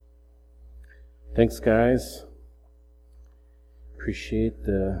Thanks, guys. Appreciate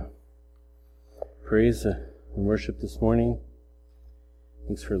the praise and worship this morning.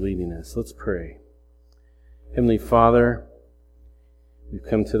 Thanks for leading us. Let's pray. Heavenly Father, we've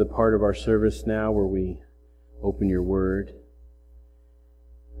come to the part of our service now where we open your word.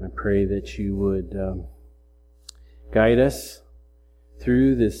 I pray that you would guide us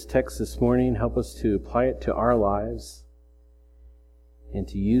through this text this morning. Help us to apply it to our lives and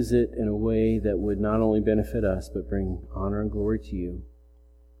to use it in a way that would not only benefit us, but bring honor and glory to you.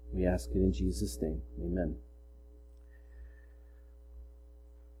 We ask it in Jesus' name. Amen.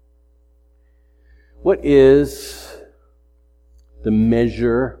 What is the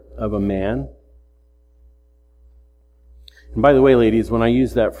measure of a man? And by the way, ladies, when I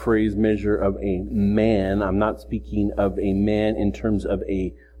use that phrase, measure of a man, I'm not speaking of a man in terms of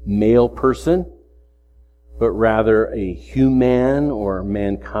a male person, but rather a human or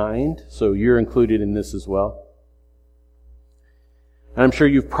mankind. So you're included in this as well. And I'm sure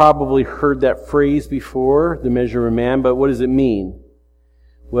you've probably heard that phrase before, the measure of a man, but what does it mean?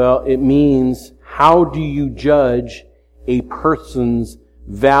 Well, it means, how do you judge a person's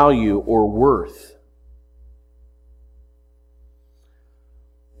value or worth?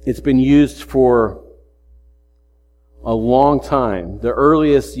 It's been used for a long time. The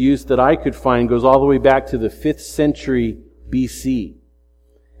earliest use that I could find goes all the way back to the 5th century BC.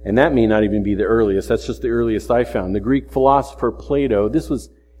 And that may not even be the earliest. That's just the earliest I found. The Greek philosopher Plato, this was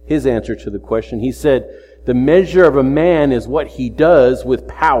his answer to the question. He said, the measure of a man is what he does with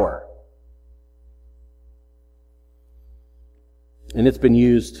power. And it's been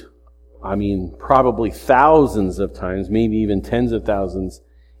used, probably thousands of times, maybe even tens of thousands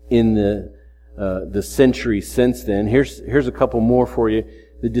in the century since then. Here's a couple more for you.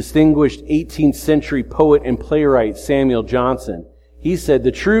 The distinguished 18th century poet and playwright Samuel Johnson. He said,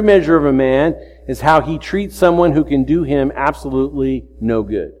 the true measure of a man is how he treats someone who can do him absolutely no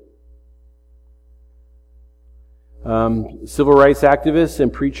good. Civil rights activist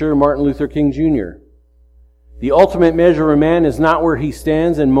and preacher Martin Luther King Jr. The ultimate measure of a man is not where he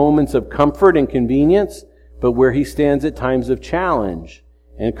stands in moments of comfort and convenience, but where he stands at times of challenge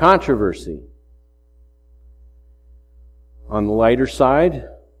and controversy. On the lighter side,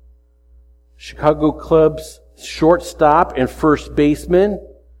 Chicago Cubs shortstop and first baseman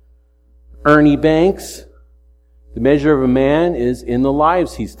Ernie Banks. The measure of a man is in the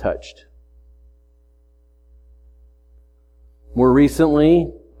lives he's touched. More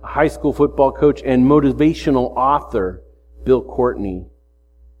recently, a high school football coach and motivational author Bill Courtney.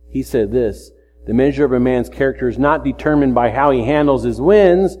 He said this, the measure of a man's character is not determined by how he handles his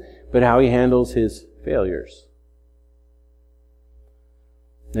wins, but how he handles his failures.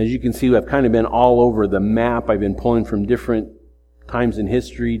 As you can see, I've kind of been all over the map. I've been pulling from different times in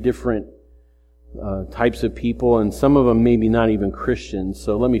history, different types of people, and some of them maybe not even Christians.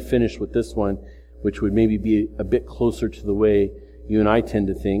 So let me finish with this one, which would maybe be a bit closer to the way you and I tend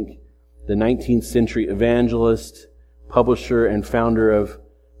to think. The 19th century evangelist, publisher, and founder of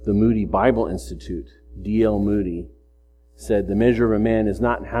the Moody Bible Institute, D.L. Moody, said, the measure of a man is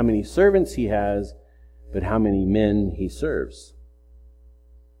not how many servants he has, but how many men he serves.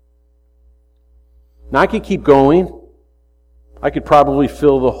 Now, I could keep going. I could probably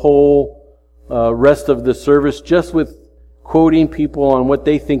fill the whole rest of the service just with quoting people on what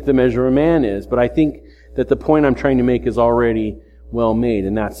they think the measure of a man is. But I think that the point I'm trying to make is already well made,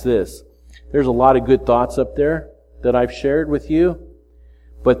 and that's this. There's a lot of good thoughts up there that I've shared with you,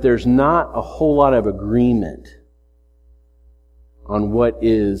 but there's not a whole lot of agreement on what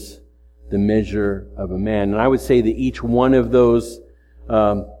is the measure of a man. And I would say that each one of those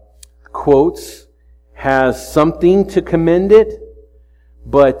quotes has something to commend it,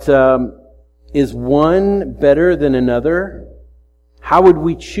 but is one better than another? How would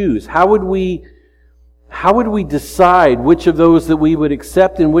we choose? How would we decide which of those that we would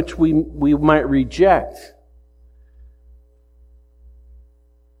accept and which we might reject?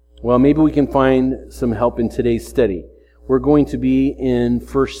 Well, maybe we can find some help in today's study. We're going to be in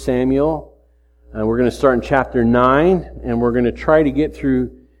 1 Samuel, and we're going to start in chapter 9, and we're going to try to get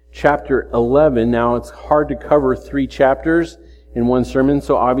through chapter 11. Now, it's hard to cover 3 chapters in one sermon,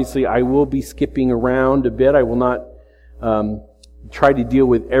 so obviously I will be skipping around a bit. I will not try to deal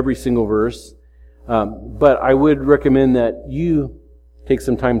with every single verse, but I would recommend that you take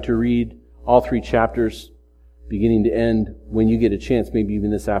some time to read all 3 chapters, beginning to end, when you get a chance, maybe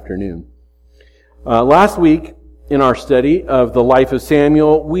even this afternoon. Last week, in our study of the life of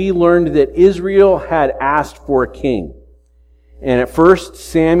Samuel, we learned that Israel had asked for a king. And at first,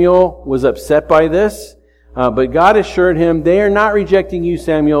 Samuel was upset by this. But God assured him, they are not rejecting you,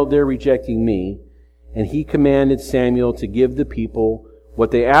 Samuel, they're rejecting me. And he commanded Samuel to give the people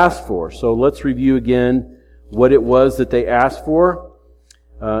what they asked for. So let's review again what it was that they asked for.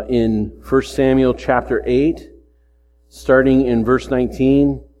 In 1 Samuel chapter 8, starting in verse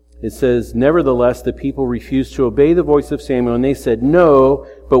 19, it says, "Nevertheless, the people refused to obey the voice of Samuel, and they said, 'No,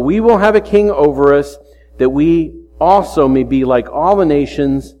 but we will have a king over us, that we also may be like all the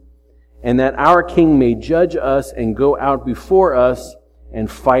nations, and that our king may judge us and go out before us and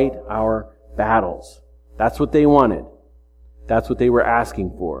fight our battles.'" That's what they wanted. That's what they were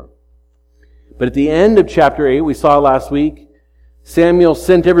asking for. But at the end of chapter 8, we saw last week, Samuel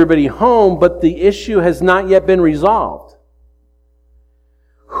sent everybody home, but the issue has not yet been resolved.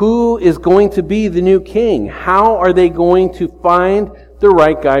 Who is going to be the new king? How are they going to find the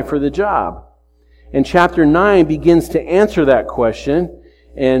right guy for the job? And chapter 9 begins to answer that question.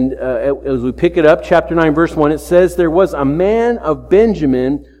 And as we pick it up, chapter 9, verse 1, it says, "There was a man of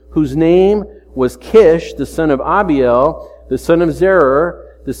Benjamin whose name was Kish, the son of Abiel, the son of Zerah,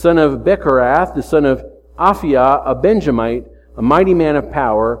 the son of Bechorath, the son of Aphiah, a Benjamite, a mighty man of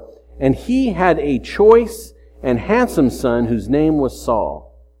power, and he had a choice and handsome son whose name was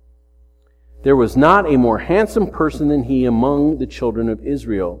Saul. There was not a more handsome person than he among the children of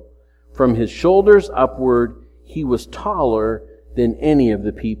Israel. From his shoulders upward, he was taller than any of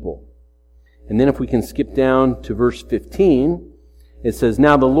the people." And then if we can skip down to verse 15, it says,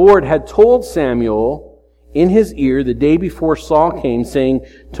 "Now the Lord had told Samuel in his ear the day before Saul came, saying,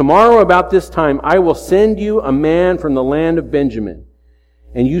 'Tomorrow about this time I will send you a man from the land of Benjamin,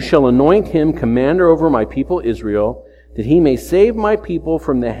 and you shall anoint him commander over my people Israel, that he may save my people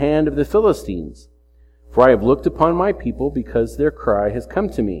from the hand of the Philistines. For I have looked upon my people, because their cry has come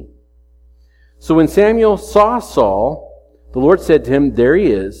to me.' So when Samuel saw Saul, the Lord said to him, 'There he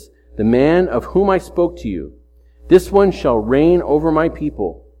is, the man of whom I spoke to you. This one shall reign over my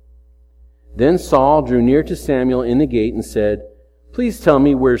people.' Then Saul drew near to Samuel in the gate and said, 'Please tell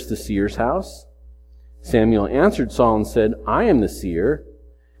me, where's the seer's house?' Samuel answered Saul and said, 'I am the seer.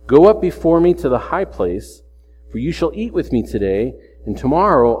 Go up before me to the high place, for you shall eat with me today, and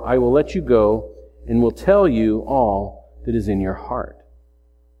tomorrow I will let you go and will tell you all that is in your heart.'"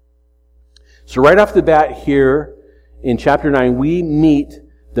 So right off the bat here in chapter 9, we meet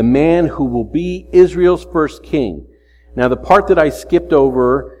the man who will be Israel's first king. Now the part that I skipped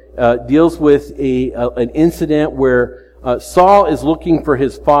over deals with an incident where Saul is looking for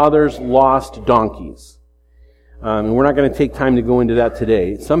his father's lost donkeys. And we're not going to take time to go into that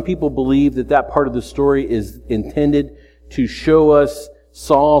today. Some people believe that that part of the story is intended to show us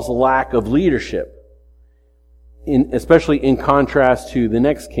Saul's lack of leadership, especially in contrast to the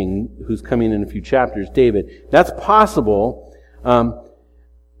next king who's coming in a few chapters, David. That's possible,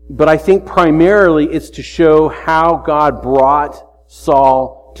 but I think primarily it's to show how God brought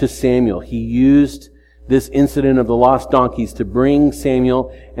Saul to Samuel. He used this incident of the lost donkeys to bring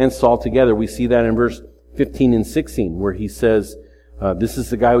Samuel and Saul together. We see that in verse 15 and 16, where he says, "This is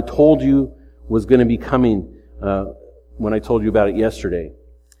the guy who told you was going to be coming when I told you about it yesterday."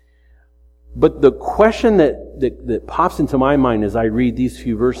 But the question that pops into my mind as I read these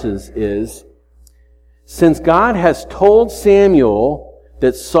few verses is, since God has told Samuel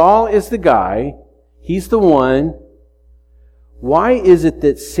that Saul is the guy, he's the one, why is it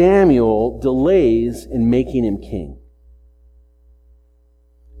that Samuel delays in making him king?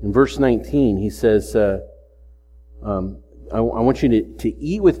 In verse 19, he says, I want you to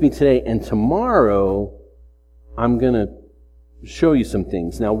eat with me today, and tomorrow I'm going to show you some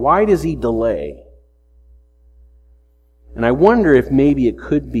things. Now, why does he delay? And I wonder if maybe it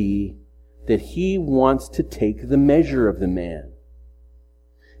could be that he wants to take the measure of the man.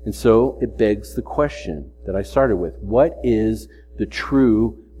 And so it begs the question that I started with. What is the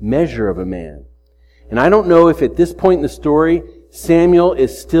true measure of a man? And I don't know if at this point in the story, Samuel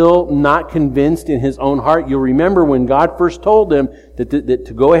is still not convinced in his own heart. You'll remember when God first told him that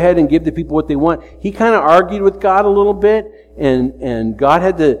to go ahead and give the people what they want, he kind of argued with God a little bit, and God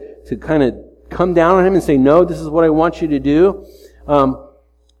had to kind of come down on him and say, "No, this is what I want you to do."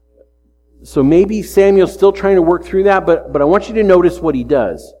 So maybe Samuel's still trying to work through that, but I want you to notice what he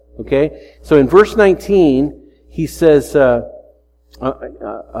does. Okay? So in verse 19, he says,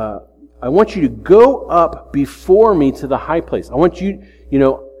 I want you to go up before me to the high place. I want you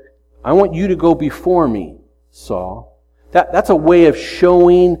to go before me, Saul. That's a way of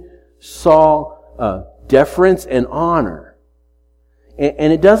showing Saul deference and honor.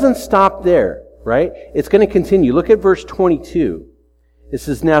 And it doesn't stop there, right? It's going to continue. Look at verse 22. It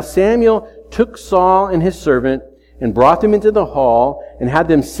says, "Now Samuel took Saul and his servant and brought them into the hall and had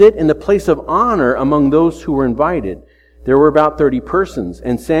them sit in the place of honor among those who were invited. There were about 30 persons.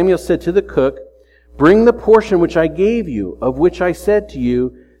 And Samuel said to the cook, "Bring the portion which I gave you, of which I said to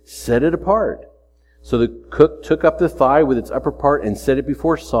you, set it apart." So the cook took up the thigh with its upper part and set it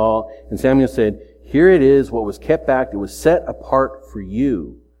before Saul. And Samuel said, "Here it is, what was kept back. It was set apart for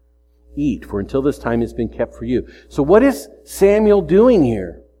you. Eat, for until this time it's been kept for you." So what is Samuel doing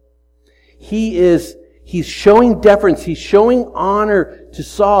here? He's showing deference. He's showing honor to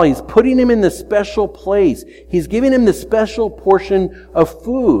Saul. He's putting him in the special place. He's giving him the special portion of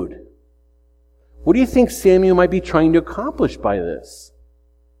food. What do you think Samuel might be trying to accomplish by this?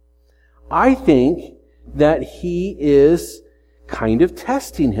 I think that he is kind of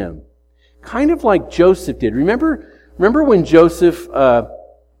testing him. Kind of like Joseph did. Remember when Joseph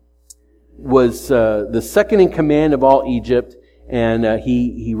was the second in command of all Egypt, and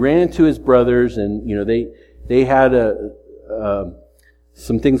he ran into his brothers, and they had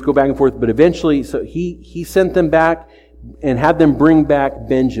some things go back and forth, but eventually, so he sent them back and had them bring back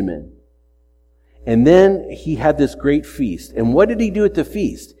Benjamin. And then he had this great feast. And what did he do at the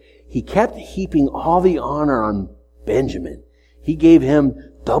feast? He kept heaping all the honor on Benjamin. He gave him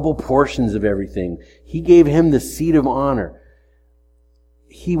double portions of everything. He gave him the seat of honor.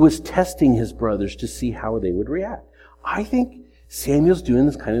 He was testing his brothers to see how they would react. I think Samuel's doing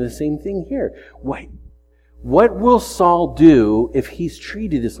this kind of the same thing here. What will Saul do if he's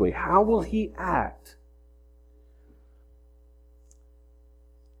treated this way? How will he act?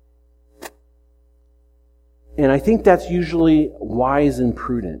 And I think that's usually wise and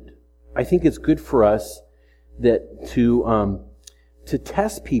prudent. I think it's good for us that to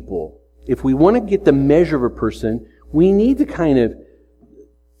test people. If we want to get the measure of a person, we need to kind of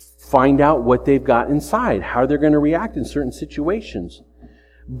find out what they've got inside, how they're going to react in certain situations.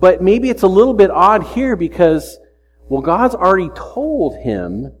 But maybe it's a little bit odd here because, well, God's already told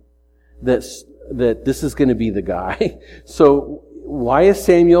him that this is going to be the guy. So why is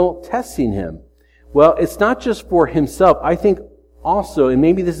Samuel testing him? Well, it's not just for himself. I think also, and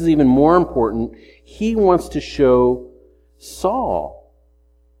maybe this is even more important, he wants to show Saul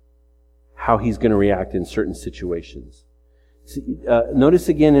how he's going to react in certain situations. Notice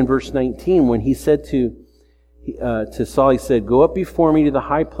again in verse 19 when he said to Saul, he said, "Go up before me to the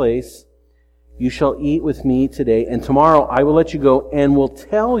high place. You shall eat with me today, and tomorrow I will let you go and will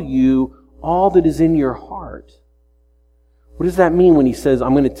tell you all that is in your heart." What does that mean when he says,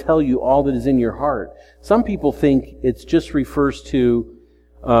 "I'm going to tell you all that is in your heart"? Some people think it just refers to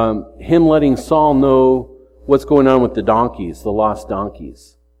him letting Saul know what's going on with the donkeys, the lost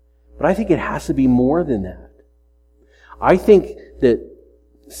donkeys. But I think it has to be more than that. I think that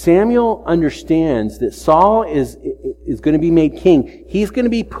Samuel understands that Saul is going to be made king. He's going to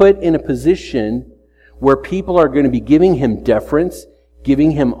be put in a position where people are going to be giving him deference,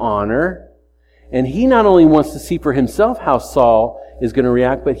 giving him honor. And he not only wants to see for himself how Saul is going to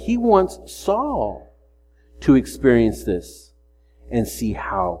react, but he wants Saul to experience this and see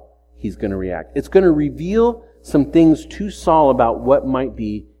how he's going to react. It's going to reveal some things to Saul about what might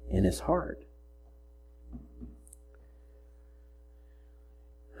be in his heart.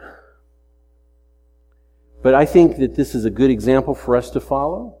 But I think that this is a good example for us to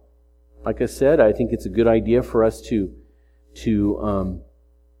follow. Like I said, I think it's a good idea for us to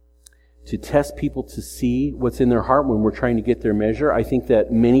test people to see what's in their heart when we're trying to get their measure. I think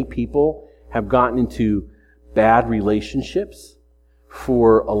that many people have gotten into bad relationships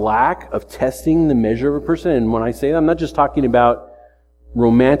for a lack of testing the measure of a person. And when I say that, I'm not just talking about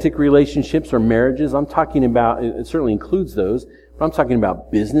romantic relationships or marriages. I'm talking about, it certainly includes those, but I'm talking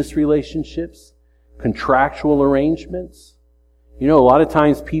about business relationships, contractual arrangements. A lot of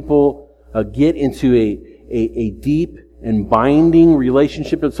times people get into a deep and binding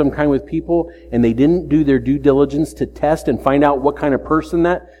relationship of some kind with people, and they didn't do their due diligence to test and find out what kind of person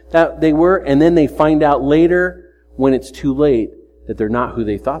that they were, and then they find out later, when it's too late, that they're not who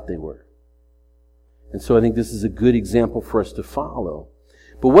they thought they were. And so I think this is a good example for us to follow.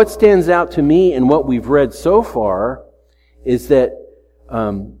 But what stands out to me in what we've read so far is that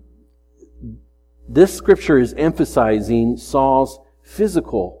this scripture is emphasizing Saul's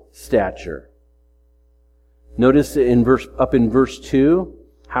physical stature. Notice in verse 2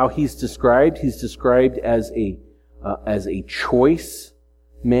 how he's described. He's described as a choice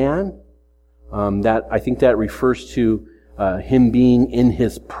man. I think that refers to him being in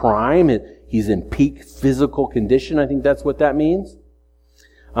his prime. He's in peak physical condition. I think that's what that means.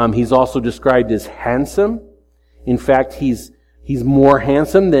 He's also described as handsome. In fact, he's more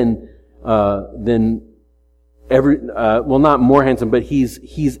handsome than not more handsome, but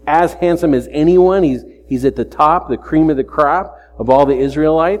he's as handsome as anyone. He's He's at the top, the cream of the crop of all the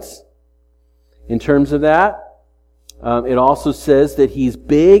Israelites in terms of that. It also says that he's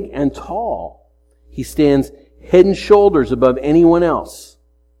big and tall. He stands head and shoulders above anyone else.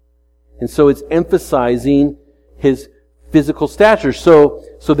 And so it's emphasizing his physical stature. So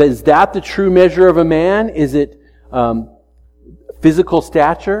is that the true measure of a man? Is it physical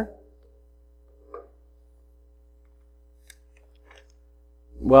stature?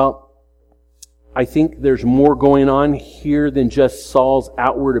 Well, I think there's more going on here than just Saul's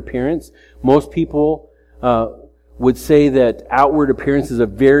outward appearance. Most people would say that outward appearance is a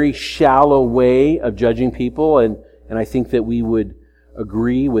very shallow way of judging people, and I think that we would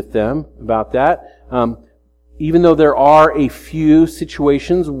agree with them about that. Even though there are a few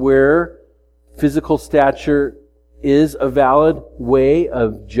situations where physical stature is a valid way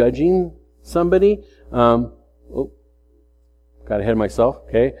of judging somebody. Got ahead of myself.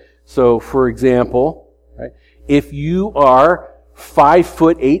 Okay. So, for example, right, if you are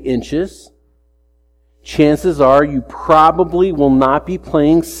 5'8", chances are you probably will not be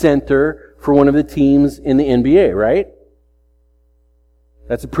playing center for one of the teams in the NBA, right?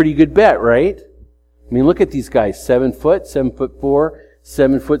 That's a pretty good bet, right? I mean, look at these guys. 7 foot, 7'4",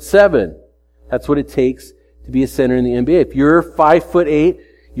 7'7". That's what it takes to be a center in the NBA. If you're 5'8",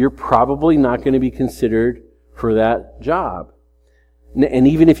 you're probably not going to be considered for that job. And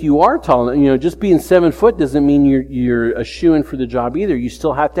even if you are tall, just being 7 foot doesn't mean you're a shoo-in for the job either. You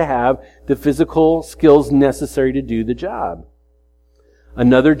still have to have the physical skills necessary to do the job.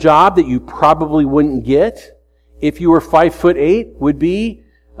 Another job that you probably wouldn't get if you were 5'8" would be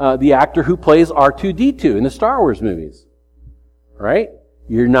the actor who plays R2-D2 in the Star Wars movies. Right?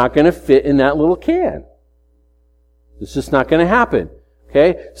 You're not going to fit in that little can. It's just not going to happen.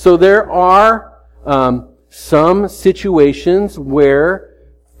 Okay? So there are some situations where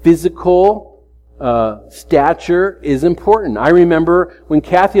physical stature is important. I remember when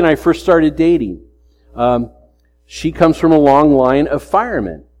Kathy and I first started dating, she comes from a long line of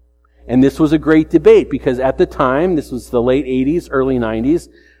firemen. And this was a great debate because at the time, this was the late 80s, early 90s,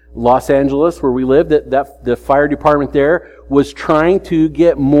 Los Angeles, where we lived, that the fire department there was trying to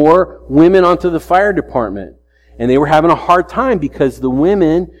get more women onto the fire department. And they were having a hard time because the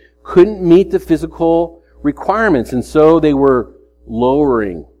women couldn't meet the physical requirements. And so they were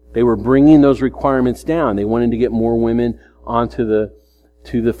they were bringing those requirements down. They wanted to get more women onto the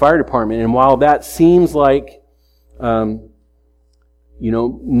fire department. And while that seems like, not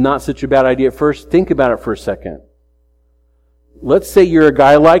such a bad idea at first, think about it for a second. Let's say you're a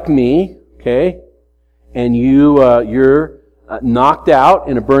guy like me, okay, and you're knocked out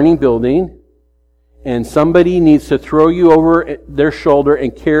in a burning building, and somebody needs to throw you over their shoulder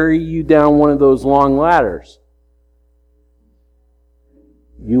and carry you down one of those long ladders.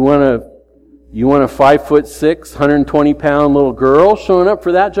 You want a 5'6", 120-pound little girl showing up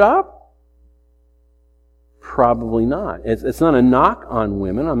for that job? Probably not. It's not a knock on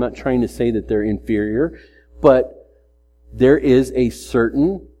women. I'm not trying to say that they're inferior, but there is a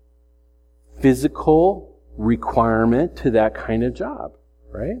certain physical requirement to that kind of job,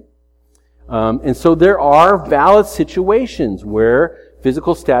 right? And so there are valid situations where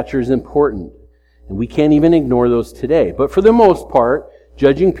physical stature is important. And we can't even ignore those today. But for the most part,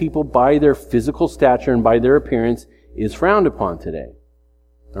 judging people by their physical stature and by their appearance is frowned upon today.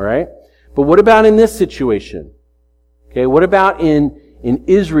 All right? But what about in this situation? Okay, what about in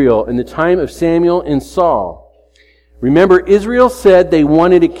Israel in the time of Samuel and Saul? Remember, Israel said they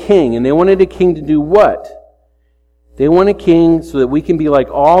wanted a king, and they wanted a king to do what? They want a king so that we can be like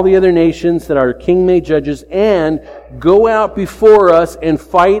all the other nations, that our king may judge us and go out before us and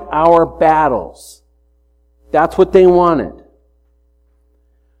fight our battles. That's what they wanted.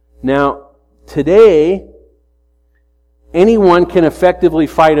 Now, today, anyone can effectively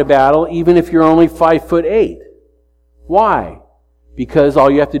fight a battle, even if you're only 5'8". Why? Because all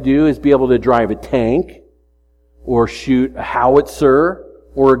you have to do is be able to drive a tank, or shoot a howitzer,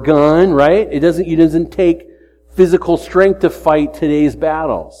 or a gun, right? It doesn't take physical strength to fight today's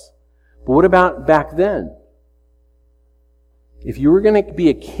battles. But what about back then? If you were going to be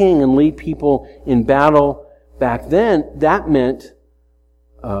a king and lead people in battle back then, that meant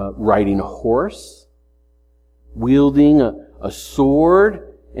riding a horse, wielding a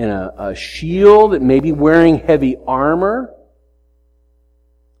sword and a shield, and maybe wearing heavy armor.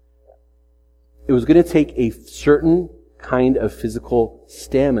 It was going to take a certain kind of physical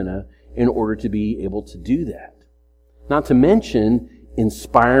stamina in order to be able to do that. Not to mention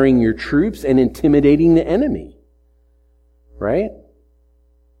inspiring your troops and intimidating the enemy. Right?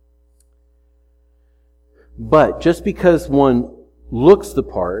 But just because one looks the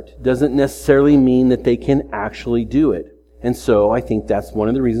part doesn't necessarily mean that they can actually do it. And so I think that's one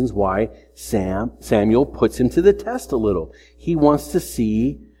of the reasons why Samuel puts him to the test a little. He wants to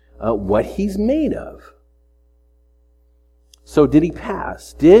see what he's made of. So did he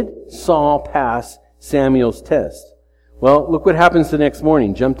pass? Did Saul pass Samuel's test? Well, look what happens the next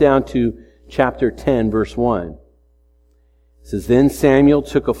morning. Jump down to chapter 10, verse 1. It says, Then Samuel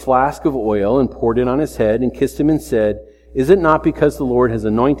took a flask of oil and poured it on his head and kissed him and said, Is it not because the Lord has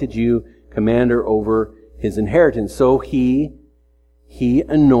anointed you commander over his inheritance? So he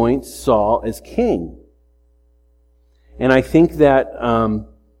anoints Saul as king. And I think that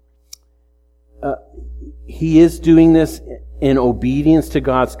he is doing this in obedience to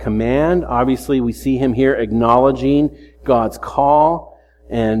God's command. Obviously, we see him here acknowledging God's call,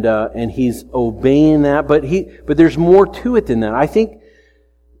 and he's obeying that. But there's more to it than that. I think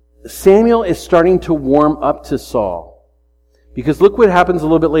Samuel is starting to warm up to Saul, because look what happens a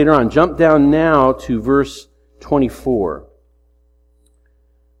little bit later on. Jump down now to verse 24.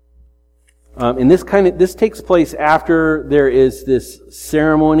 And this takes place after there is this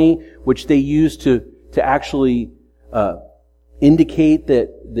ceremony which they use to actually indicate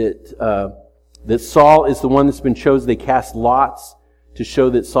that Saul is the one that's been chosen. They cast lots to show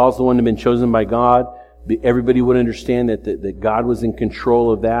that Saul's the one that's been chosen by God. Everybody would understand that God was in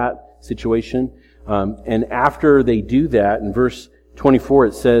control of that situation. And after they do that, in verse 24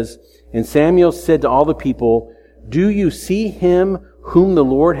 it says, And Samuel said to all the people, Do you see him whom the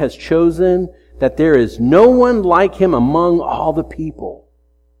Lord has chosen, that there is no one like him among all the people?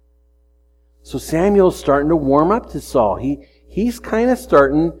 So Samuel's starting to warm up to Saul. He's kind of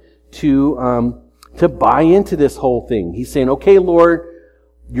starting to buy into this whole thing. He's saying, okay, Lord,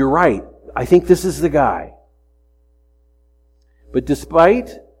 you're right. I think this is the guy. But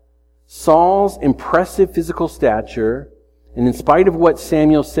despite Saul's impressive physical stature, and in spite of what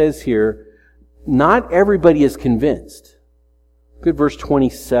Samuel says here, not everybody is convinced. Look at verse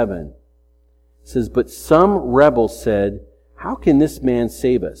 27. It says, But some rebels said, How can this man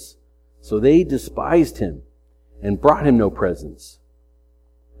save us? So they despised him and brought him no presents.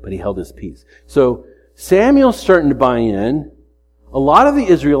 But he held his peace. So Samuel's starting to buy in. A lot of the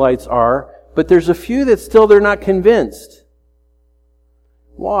Israelites are, but there's a few that still they're not convinced.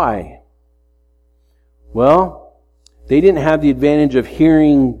 Why? Well, they didn't have the advantage of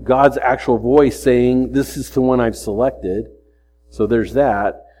hearing God's actual voice saying, This is the one I've selected. So there's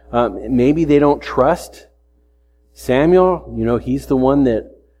that. Maybe they don't trust Samuel. He's the one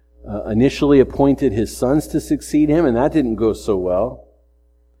that initially appointed his sons to succeed him, and that didn't go so well.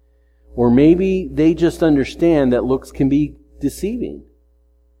 Or maybe they just understand that looks can be deceiving.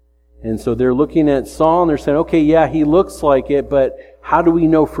 And so they're looking at Saul and they're saying, okay, yeah, he looks like it, but how do we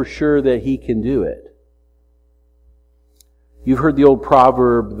know for sure that he can do it? You've heard the old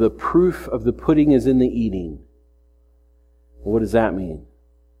proverb, the proof of the pudding is in the eating. Well, what does that mean?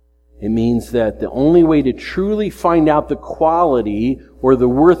 It means that the only way to truly find out the quality or the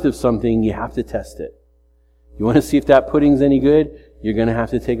worth of something, you have to test it. You want to see if that pudding's any good? You're going to have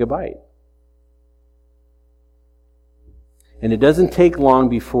to take a bite. And it doesn't take long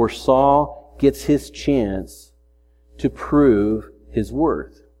before Saul gets his chance to prove his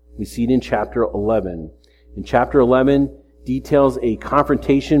worth. We see it in chapter 11. In chapter 11 details a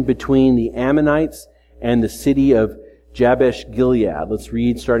confrontation between the Ammonites and the city of Jabesh Gilead. Let's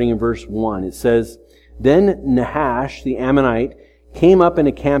read starting in verse 1. It says, Then Nahash the Ammonite came up and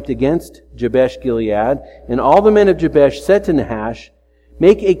encamped against Jabesh Gilead, and all the men of Jabesh said to Nahash,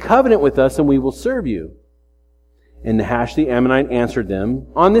 Make a covenant with us and we will serve you. And Nahash the Ammonite answered them,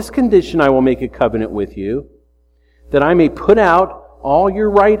 On this condition I will make a covenant with you, that I may put out all your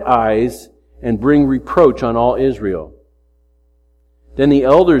right eyes and bring reproach on all Israel. Then the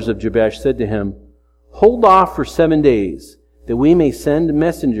elders of Jabesh said to him, Hold off for 7 days, that we may send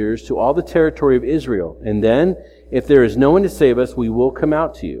messengers to all the territory of Israel. And then, if there is no one to save us, we will come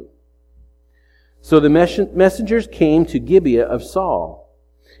out to you. So the messengers came to Gibeah of Saul,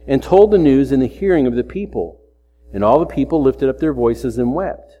 and told the news in the hearing of the people. And all the people lifted up their voices and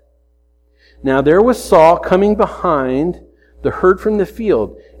wept. Now there was Saul coming behind the herd from the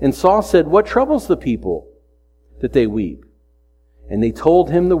field. And Saul said, What troubles the people, that they weep? And they told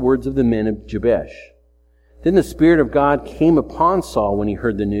him the words of the men of Jabesh. Then the Spirit of God came upon Saul when he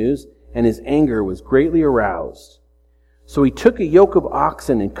heard the news, and his anger was greatly aroused. So he took a yoke of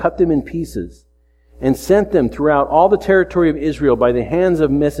oxen and cut them in pieces, and sent them throughout all the territory of Israel by the hands of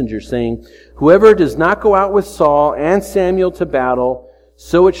messengers, saying, Whoever does not go out with Saul and Samuel to battle,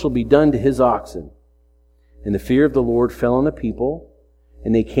 so it shall be done to his oxen. And the fear of the Lord fell on the people,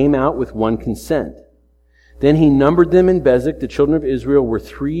 and they came out with one consent. Then he numbered them in Bezek. The children of Israel were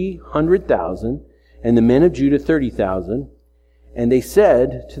 300,000, and the men of Judah 30,000. And they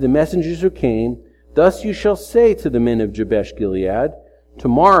said to the messengers who came, Thus you shall say to the men of Jabesh Gilead,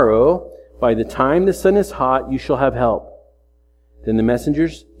 Tomorrow, by the time the sun is hot, you shall have help. Then the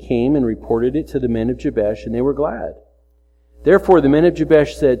messengers came and reported it to the men of Jabesh, and they were glad. Therefore the men of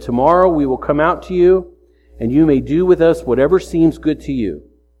Jabesh said, Tomorrow we will come out to you, and you may do with us whatever seems good to you.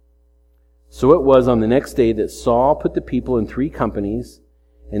 So it was on the next day that Saul put the people in 3 companies,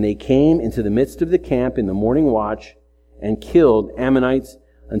 and they came into the midst of the camp in the morning watch, and killed Ammonites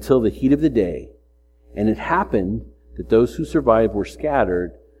until the heat of the day. And it happened that those who survived were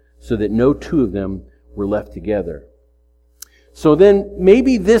scattered, so that no 2 of them were left together. So then,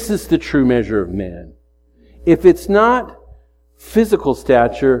 maybe this is the true measure of man. If it's not physical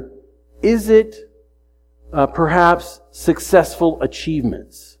stature, is it perhaps successful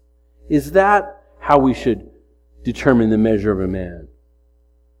achievements? Is that how we should determine the measure of a man?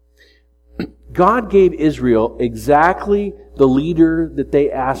 God gave Israel exactly the leader that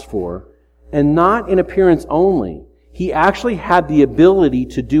they asked for, and not in appearance only. He actually had the ability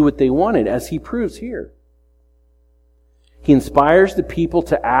to do what they wanted, as he proves here. He inspires the people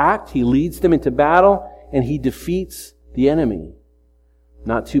to act, he leads them into battle, and he defeats the enemy.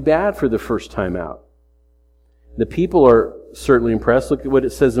 Not too bad for the first time out. The people are certainly impressed. Look at what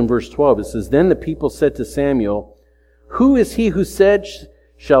it says in verse 12. It says, Then the people said to Samuel, Who is he who said,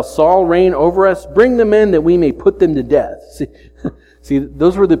 Shall Saul reign over us? Bring the men that we may put them to death. See,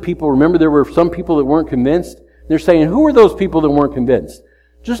 those were the people. Remember, there were some people that weren't convinced. They're saying, who are those people that weren't convinced?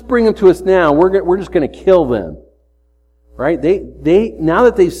 Just bring them to us now. We're just going to kill them. Right? They now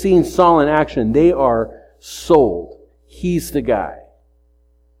that they've seen Saul in action, they are sold. He's the guy.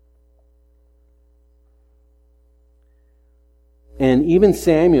 And even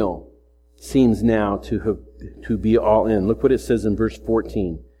Samuel seems now to be all in. Look what it says in verse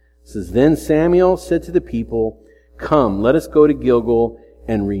 14. It says, Then Samuel said to the people, Come, let us go to Gilgal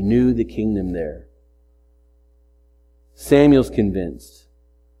and renew the kingdom there. Samuel's convinced.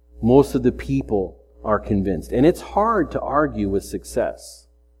 Most of the people are convinced. And it's hard to argue with success.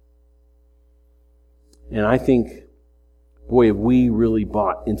 And I think, boy, have we really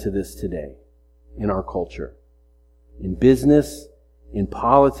bought into this today in our culture. In business, in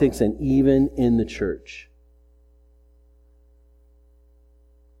politics, and even in the church.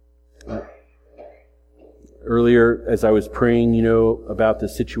 Earlier, as I was praying, about the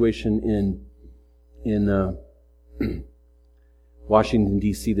situation in Washington,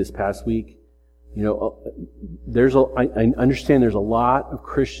 D.C. this past week, I understand there's a lot of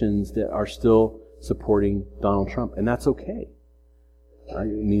Christians that are still supporting Donald Trump, and that's okay.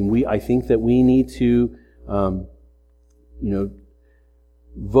 I think that we need to,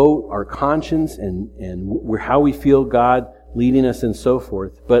 vote our conscience and how we feel God leading us and so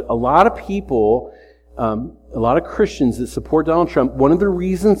forth. But a lot of people, a lot of Christians that support Donald Trump, one of the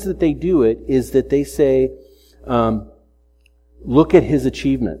reasons that they do it is that they say, look at his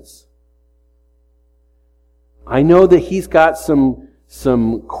achievements. I know that he's got some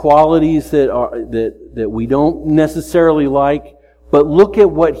qualities that we don't necessarily like, but look at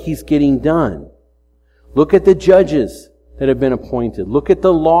what he's getting done. Look at the judges that have been appointed. Look at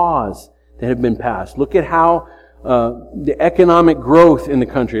the laws that have been passed. Look at how the economic growth in the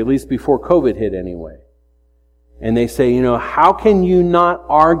country, at least before COVID hit anyway. And they say, how can you not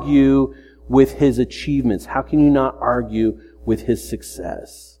argue with his achievements? How can you not argue with his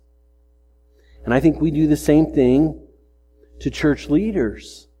success? And I think we do the same thing to church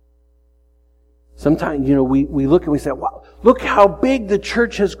leaders. Sometimes, we look and we say, wow, look how big the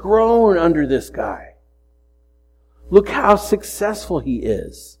church has grown under this guy. Look how successful he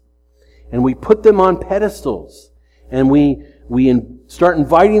is. And we put them on pedestals. And we start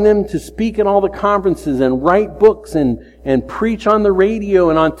inviting them to speak in all the conferences and write books and preach on the radio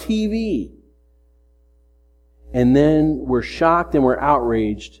and on TV. And then we're shocked and we're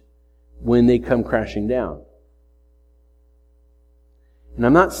outraged when they come crashing down. And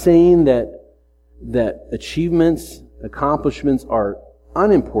I'm not saying that achievements, accomplishments are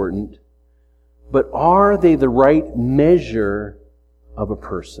unimportant, but are they the right measure of a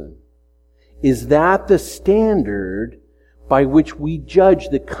person? Is that the standard by which we judge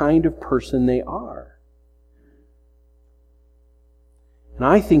the kind of person they are? And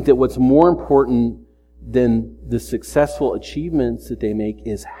I think that what's more important than the successful achievements that they make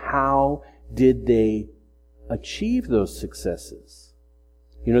is how did they achieve those successes?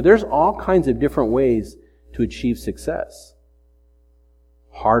 There's all kinds of different ways to achieve success.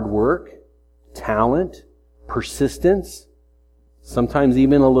 Hard work, talent, persistence, sometimes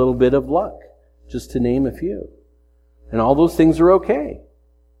even a little bit of luck. just to name a few. And all those things are okay.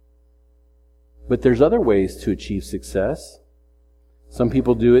 But there's other ways to achieve success. Some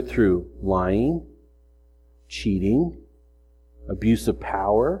people do it through lying, cheating, abuse of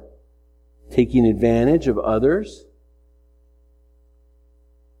power, taking advantage of others.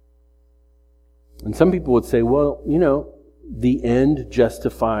 And some people would say, well, the end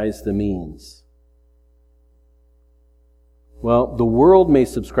justifies the means. Well, the world may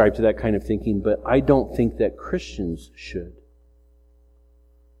subscribe to that kind of thinking, but I don't think that Christians should.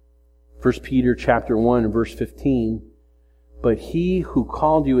 1 Peter chapter 1 and verse 15, but he who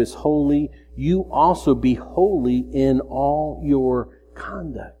called you is holy, you also be holy in all your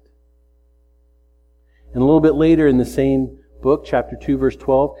conduct. And a little bit later in the same book, chapter 2, verse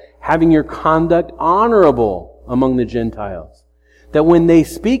 12, having your conduct honorable among the Gentiles, that when they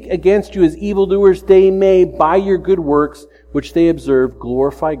speak against you as evildoers, they may, by your good works, which they observe,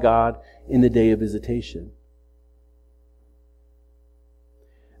 glorify God in the day of visitation.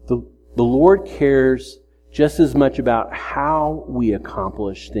 The Lord cares just as much about how we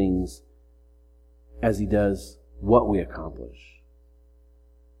accomplish things as He does what we accomplish.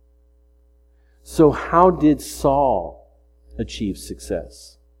 So how did Saul achieve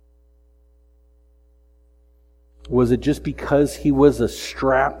success? Was it just because he was a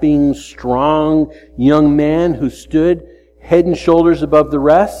strapping, strong young man who stood head and shoulders above the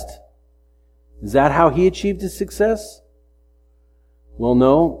rest? Is that how he achieved his success? Well,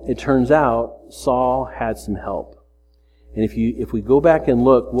 no. It turns out Saul had some help. And if we go back and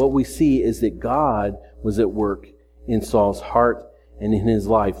look, what we see is that God was at work in Saul's heart and in his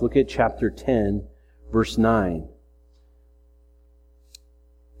life. Look at chapter 10, verse 9.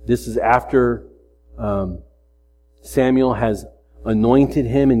 This is after Samuel has anointed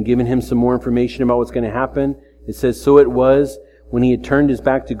him and given him some more information about what's going to happen. It says, so it was when he had turned his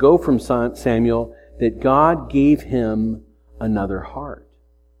back to go from Samuel that God gave him another heart.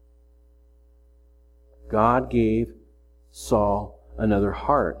 God gave Saul another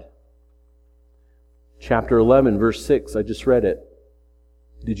heart. Chapter 11, verse 6, I just read it.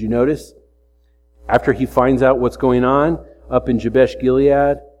 Did you notice? After he finds out what's going on up in Jabesh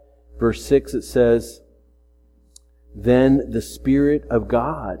Gilead, verse 6, it says, then the Spirit of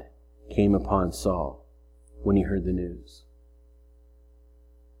God came upon Saul when he heard the news.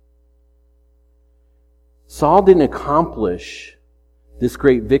 Saul didn't accomplish this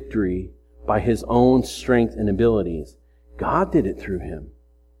great victory by his own strength and abilities. God did it through him.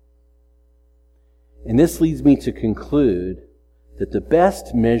 And this leads me to conclude that the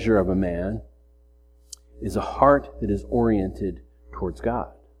best measure of a man is a heart that is oriented towards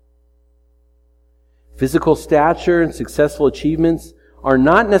God. Physical stature and successful achievements are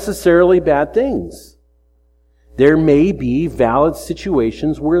not necessarily bad things. There may be valid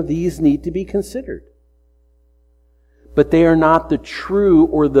situations where these need to be considered. But they are not the true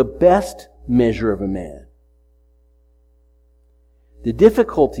or the best measure of a man. The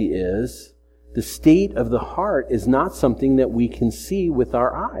difficulty is the state of the heart is not something that we can see with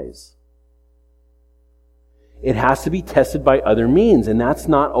our eyes. It has to be tested by other means, and that's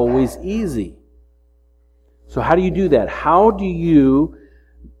not always easy. So how do you do that? How do you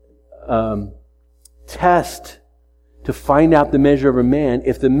test to find out the measure of a man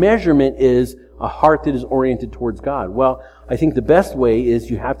if the measurement is a heart that is oriented towards God? Well, I think the best way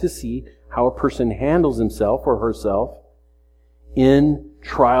is you have to see how a person handles himself or herself in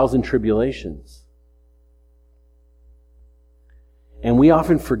trials and tribulations. And we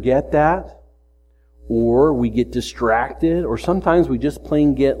often forget that, or we get distracted, or sometimes we just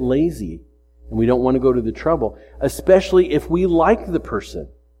plain get lazy and we don't want to go to the trouble, especially if we like the person.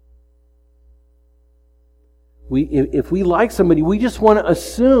 If we like somebody, we just want to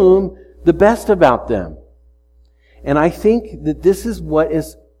assume the best about them. And I think that this is what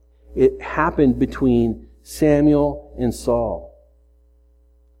it happened between Samuel and Saul.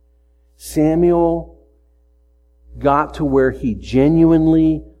 Samuel got to where he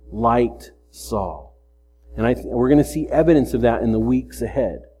genuinely liked Saul. And we're going to see evidence of that in the weeks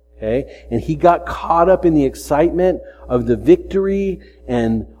ahead. Okay? And he got caught up in the excitement of the victory,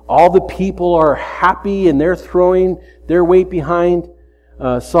 and all the people are happy and they're throwing their weight behind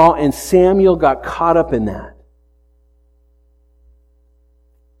Saul, and Samuel got caught up in that.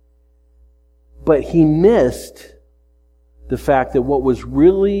 But he missed the fact that what was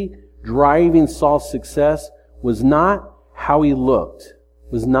really driving Saul's success was not how he looked,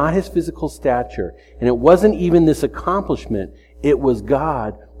 was not his physical stature, and it wasn't even this accomplishment. It was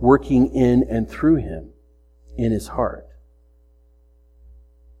God working in and through him in his heart.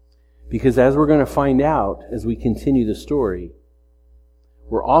 Because as we're going to find out as we continue the story,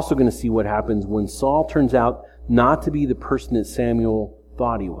 we're also going to see what happens when Saul turns out not to be the person that Samuel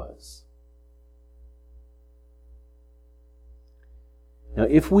thought he was. Now,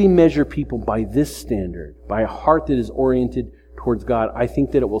 if we measure people by this standard, by a heart that is oriented towards God, I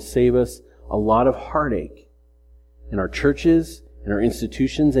think that it will save us a lot of heartache in our churches, in our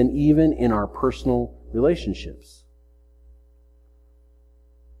institutions, and even in our personal relationships.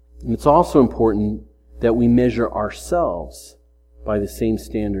 And it's also important that we measure ourselves by the same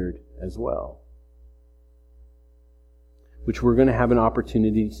standard as well, which we're going to have an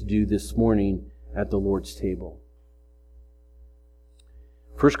opportunity to do this morning at the Lord's table.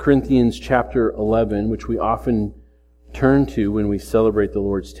 1 Corinthians chapter 11, which we often turn to when we celebrate the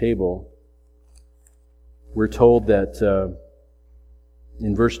Lord's table, we're told that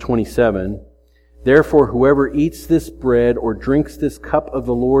in verse 27, "Therefore whoever eats this bread or drinks this cup of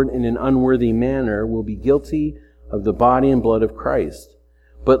the Lord in an unworthy manner will be guilty of the body and blood of Christ.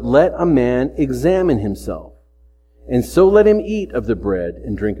 But let a man examine himself, and so let him eat of the bread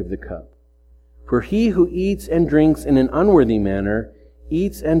and drink of the cup. For he who eats and drinks in an unworthy manner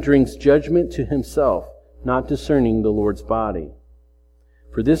eats and drinks judgment to himself, not discerning the Lord's body.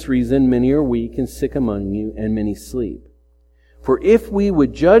 For this reason many are weak and sick among you, and many sleep. For if we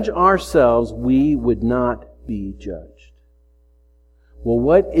would judge ourselves, we would not be judged." Well,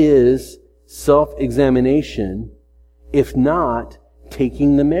 what is self-examination if not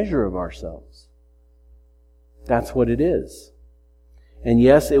taking the measure of ourselves? That's what it is. And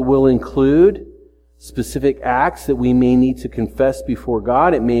yes, it will include specific acts that we may need to confess before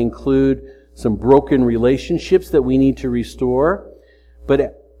God. It may include some broken relationships that we need to restore.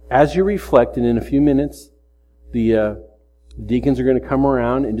 But as you reflect, and in a few minutes, the deacons are going to come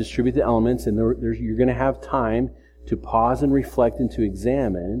around and distribute the elements, and you're going to have time to pause and reflect and to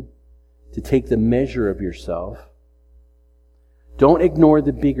examine, to take the measure of yourself. Don't ignore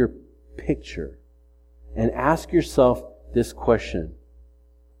the bigger picture, and ask yourself this question: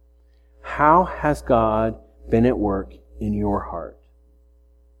 how has God been at work in your heart?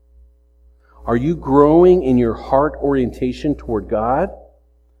 Are you growing in your heart orientation toward God?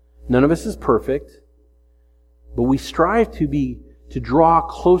 None of us is perfect, but we strive to draw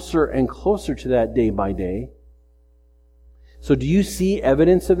closer and closer to that day by day. So do you see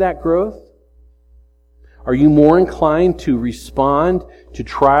evidence of that growth? Are you more inclined to respond to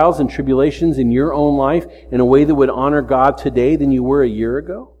trials and tribulations in your own life in a way that would honor God today than you were a year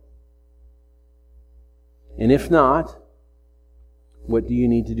ago? And if not, what do you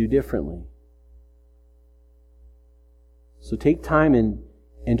need to do differently? So take time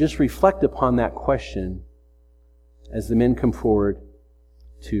and just reflect upon that question as the men come forward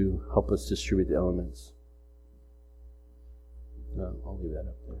to help us distribute the elements. No, I'll leave that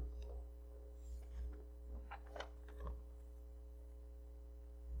up there.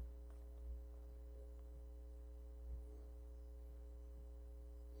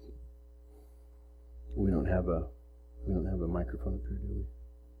 We don't have a microphone up here, do we?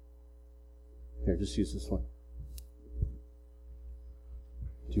 Here, just use this one.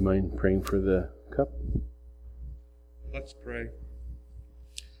 Do you mind praying for the cup? Let's pray.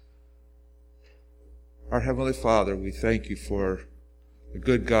 Our Heavenly Father, we thank you for the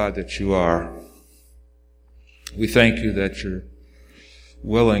good God that you are. We thank you that you're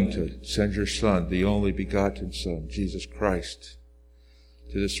willing to send your Son, the only begotten Son, Jesus Christ,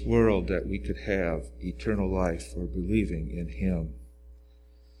 to this world that we could have eternal life for believing in Him.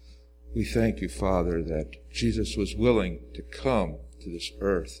 We thank you, Father, that Jesus was willing to come to this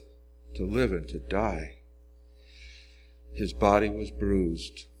earth, to live and to die. His body was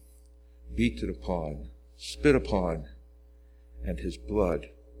bruised, beaten upon, spit upon, and His blood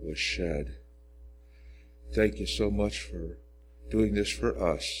was shed. Thank you so much for doing this for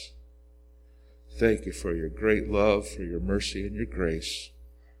us. Thank you for your great love, for your mercy and your grace.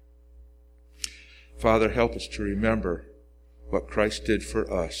 Father, help us to remember what Christ did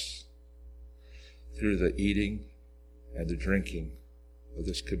for us through the eating and the drinking of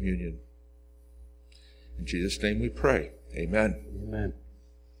this communion. In Jesus' name we pray. Amen. Amen.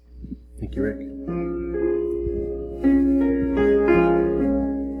 Thank you, Rick.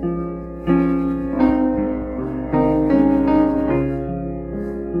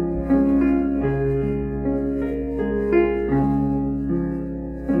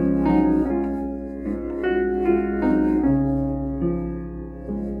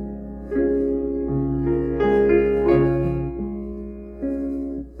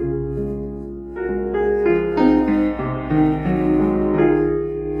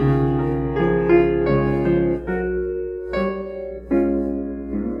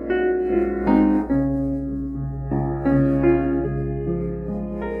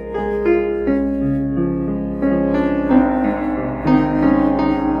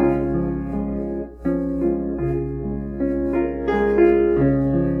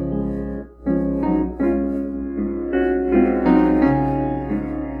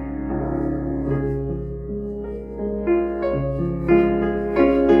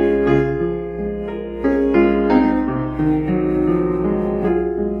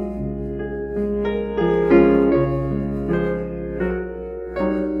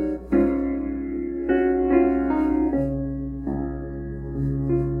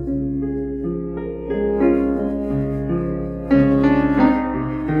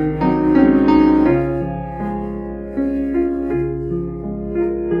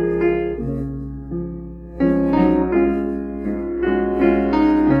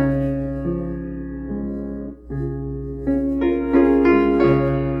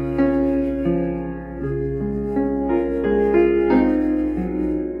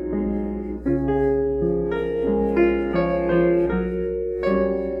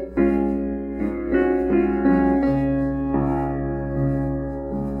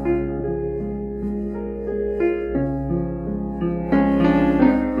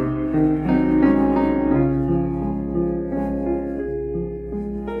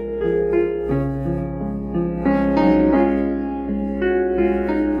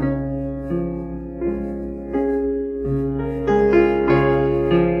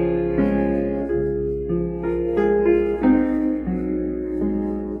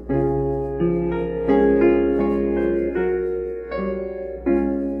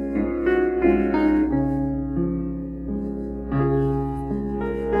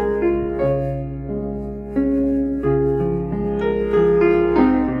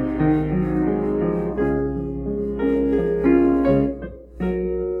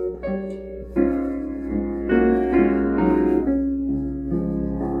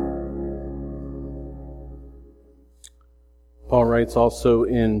 Paul writes also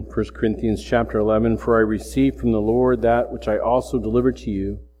in 1 Corinthians chapter 11, "For I received from the Lord that which I also delivered to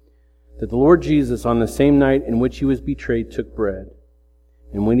you, that the Lord Jesus, on the same night in which he was betrayed, took bread.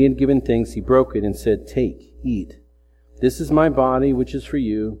 And when he had given thanks, he broke it and said, 'Take, eat. This is my body, which is for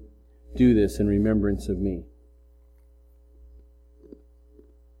you. Do this in remembrance of me.'"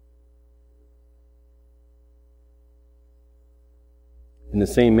 In the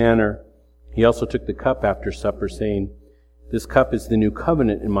same manner, he also took the cup after supper, saying, "This cup is the new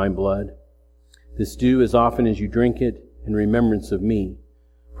covenant in my blood. This do as often as you drink it in remembrance of me.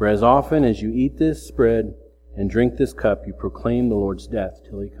 For as often as you eat this bread and drink this cup, you proclaim the Lord's death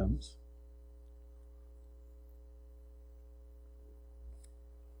till he comes."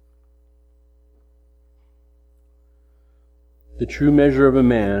 The true measure of a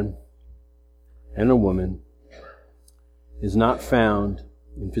man and a woman is not found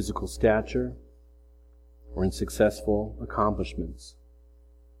in physical stature or in successful accomplishments,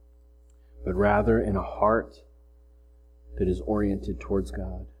 but rather in a heart that is oriented towards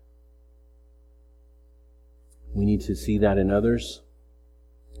God. We need to see that in others,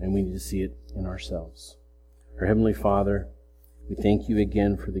 and we need to see it in ourselves. Our Heavenly Father, we thank you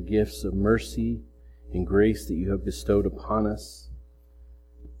again for the gifts of mercy and grace that you have bestowed upon us.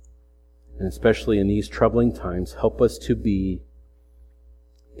 And especially in these troubling times, help us to be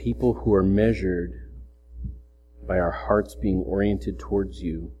people who are measured by our hearts being oriented towards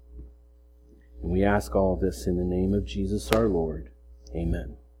you. And we ask all of this in the name of Jesus our Lord.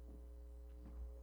 Amen.